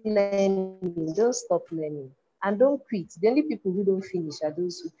learning, don't stop learning. And don't quit. The only people who don't finish are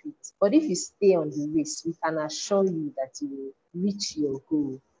those who quit. But if you stay on the race, we can assure you that you will reach your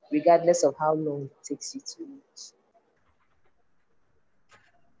goal, regardless of how long it takes you to reach.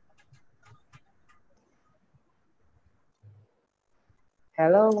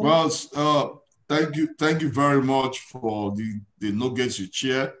 Hello. Well, thank you very much for the nuggets you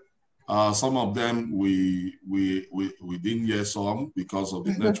share. Some of them we didn't hear some because of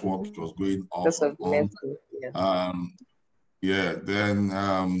the network. It was going off and on. Yeah. Then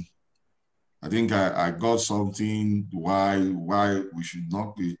I think I got something why we should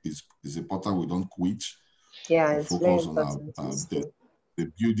not be. It's important we don't quit. Yeah, it's focus very on the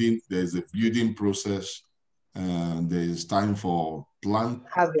building. There's a building process, and there's time for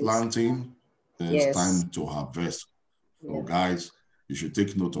planting. There's time to harvest. So guys, you should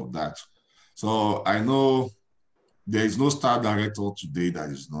take note of that. So I know there is no star director today that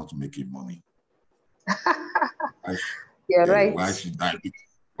is not making money. You're right. Why should I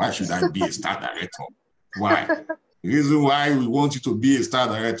Why should I be a star director? Why? The reason why we want you to be a star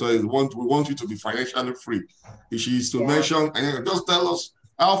director is we want you to be financially free. If she is to mention, and just tell us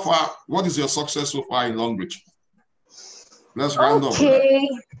how far, what is your success so far in Longbridge? Let's round up. Okay.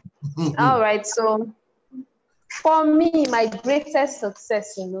 All right. So for me, my greatest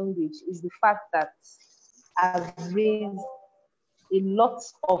success in Longbridge is the fact that I've raised a lot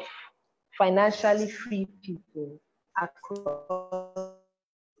of financially free people across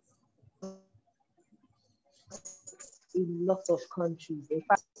a lot of countries. In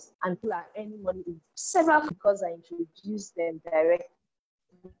fact, and people are earning money in several because I introduced them directly.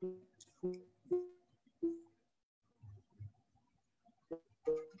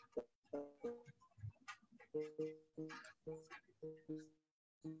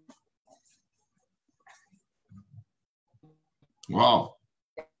 Wow.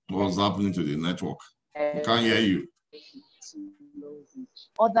 What's happening to the network? I can't hear you.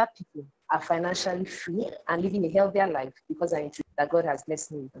 Other people are financially free and living a healthier life because I introduced that God has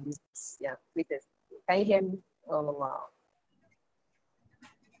blessed me with this. Yeah, greatest. Can you hear me? Oh, wow.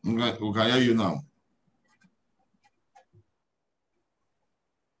 We can hear you now.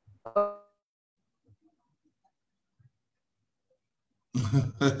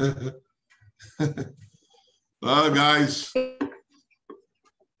 Hello, guys.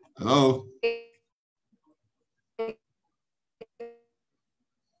 Hello.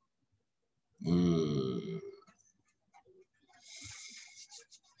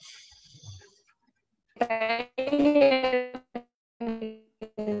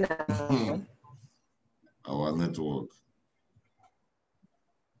 Our network.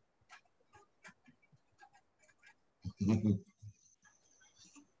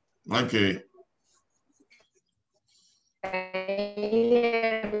 Okay.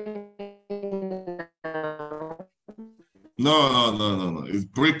 No. It's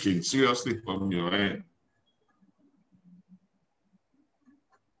breaking seriously from your end.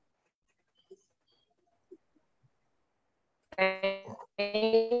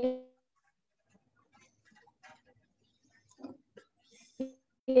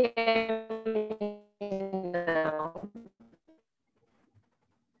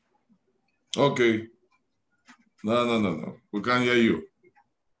 Okay. No. We can't hear you.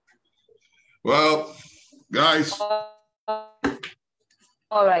 Well, guys.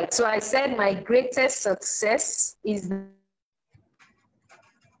 All right. So I said my greatest success is.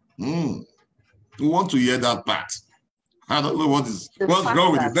 We want to hear that part. I don't know what's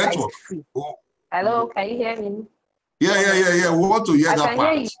wrong with the network. Hello, can you hear me? Yeah. We want to hear that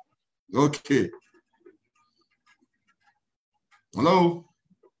part. Hear you. Okay. Hello.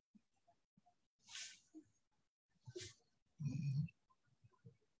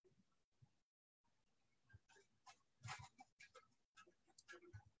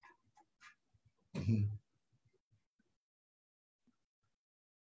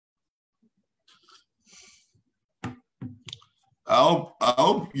 I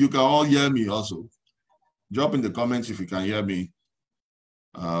hope you can all hear me also. Drop in the comments if you can hear me.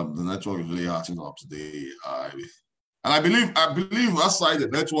 The network is really acting up today. And I believe outside the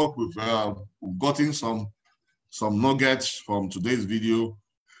network we've gotten some nuggets from today's video.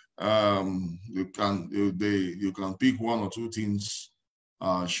 You can pick one or two things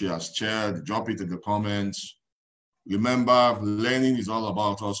she has shared. Drop it in the comments. Remember, learning is all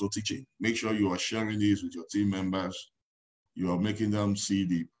about also teaching. Make sure you are sharing this with your team members. You are making them see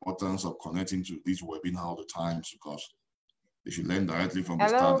the importance of connecting to this webinar all the time because they should learn directly from the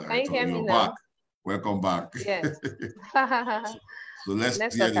start. Can you hear me You're now? back. Welcome back. Yes. So let's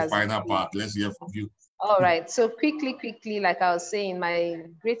hear the final part. Let's hear from you. All right. So quickly, like I was saying, my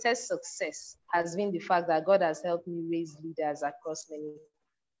greatest success has been the fact that God has helped me raise leaders across many.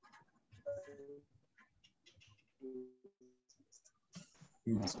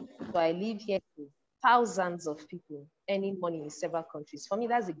 So I live here to thousands of people earning money in several countries. For me,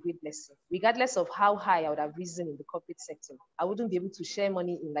 that's a great blessing. Regardless of how high I would have risen in the corporate sector, I wouldn't be able to share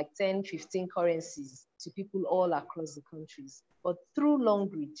money in like 10, 15 currencies to people all across the countries. But through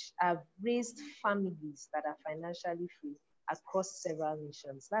Longbridge, I've raised families that are financially free across several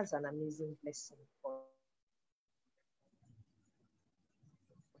nations. That's an amazing blessing.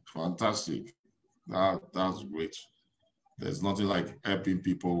 Fantastic. That's great. There's nothing like helping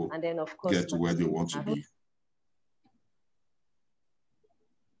people and then, of course, get to where they want to be.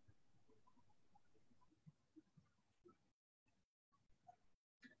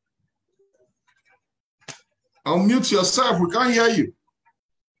 Unmute yourself. We can't hear you.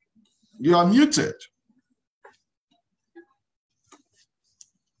 You are muted.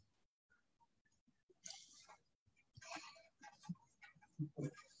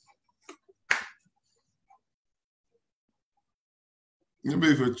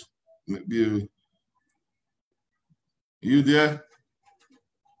 maybe you there?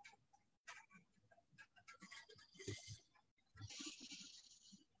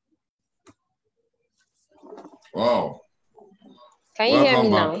 Wow. Can you hear me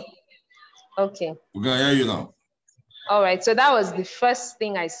now? Okay. We can hear you now. All right. So that was the first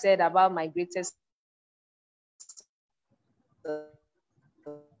thing I said about my greatest.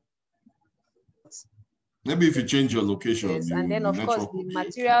 Maybe if you change your location. Yes. And then, of course, the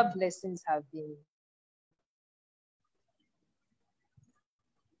material blessings have been.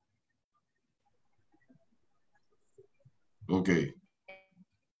 Okay.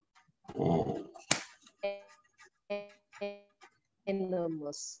 Oh.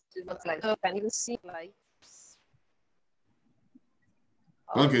 Enormous. It's not like, oh, can you see like?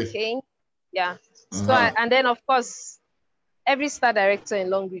 Okay. Yeah. So, and then, of course, every star director in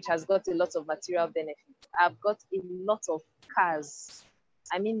Long Beach has got a lot of material benefit. I've got a lot of cars.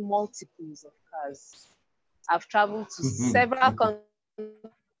 I mean, multiples of cars. I've traveled to several countries.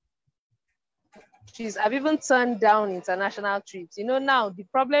 I've even turned down international trips. You know, now the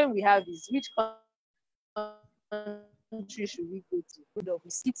problem we have is which country should we go to? We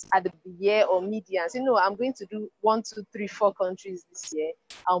sit at the year or media and say, no, I'm going to do 1, 2, 3, 4 countries this year.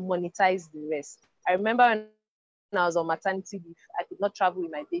 I'll monetize the rest. I remember when I was on maternity leave, I could not travel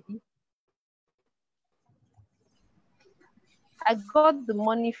with my baby. I got the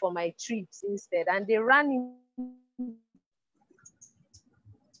money for my trips instead, and they ran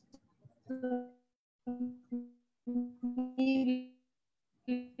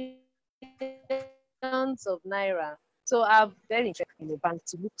millions of naira. So I'm very interested in the bank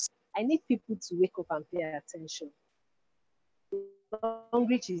to look. I need people to wake up and pay attention. Long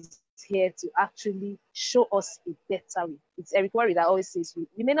Beach is here to actually show us a better way. It's Eric Worre that always says,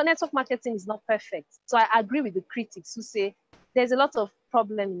 network marketing is not perfect. So I agree with the critics who say there's a lot of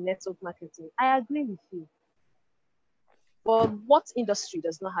problem in network marketing. I agree with you. But what industry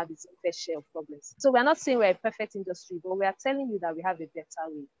does not have its fair share of problems? So we're not saying we're a perfect industry, but we are telling you that we have a better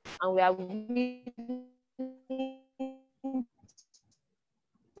way. And we are willing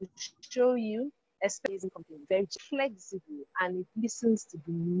to show you, especially company, very flexible, and it listens to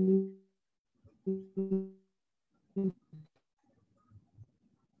the needs.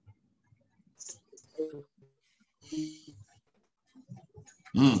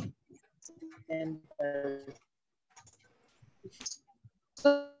 And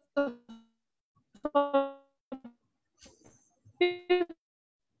so people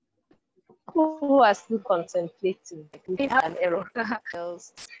who are still contemplating, we have an error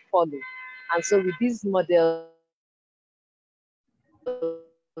follow. And so with this model,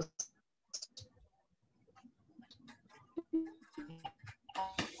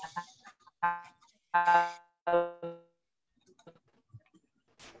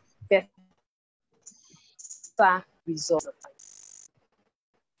 better results.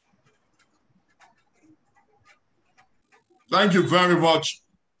 Thank you very much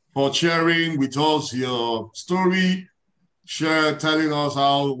for sharing with us your story, telling us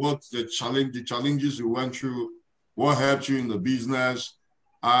what the challenges you went through, what helped you in the business.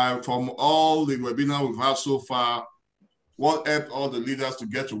 From all the webinars we've had so far, what helped all the leaders to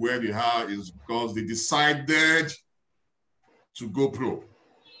get to where they are is because they decided to go pro.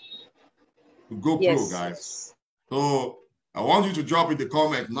 To go pro, guys. Yes. So I want you to drop in the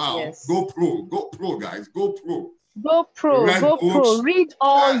comment now. Yes. Go pro, guys, go pro. Go pro, go pro. Read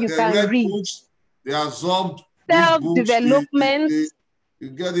all you can read. Books, they absorbed self-development.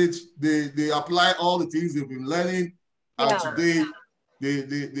 You get it. They apply all the things they've been learning, and today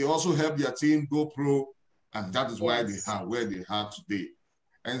they also help their team go pro, and that is why they are where they are today.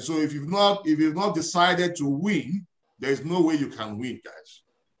 And so if you've not decided to win, there's no way you can win, guys.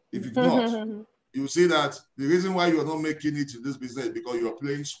 If you've not, you see that the reason why you're not making it in this business is because you're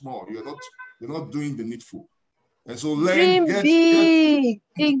playing small. You're not doing the needful. And so dream big.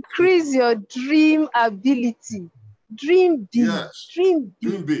 Increase your dream ability. Dream big. Yes. Dream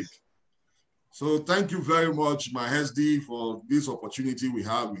big. So thank you very much, my SD, for this opportunity we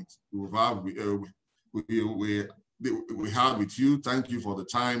have with you. Thank you for the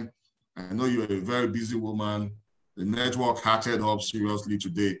time. I know you're a very busy woman. The network hearted up seriously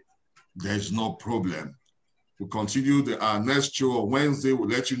today. There's no problem. We'll continue our next show on Wednesday. We'll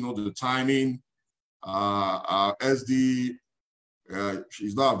let you know the timing. Our SD,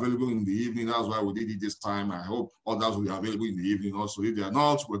 she's not available in the evening. That's why we did it this time. I hope others will be available in the evening also. If they are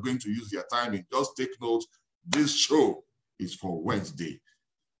not, we're going to use their timing. Just take note, this show is for Wednesday.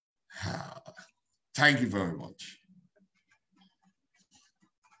 Thank you very much.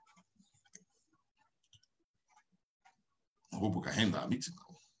 hope we can end our meeting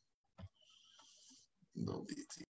now.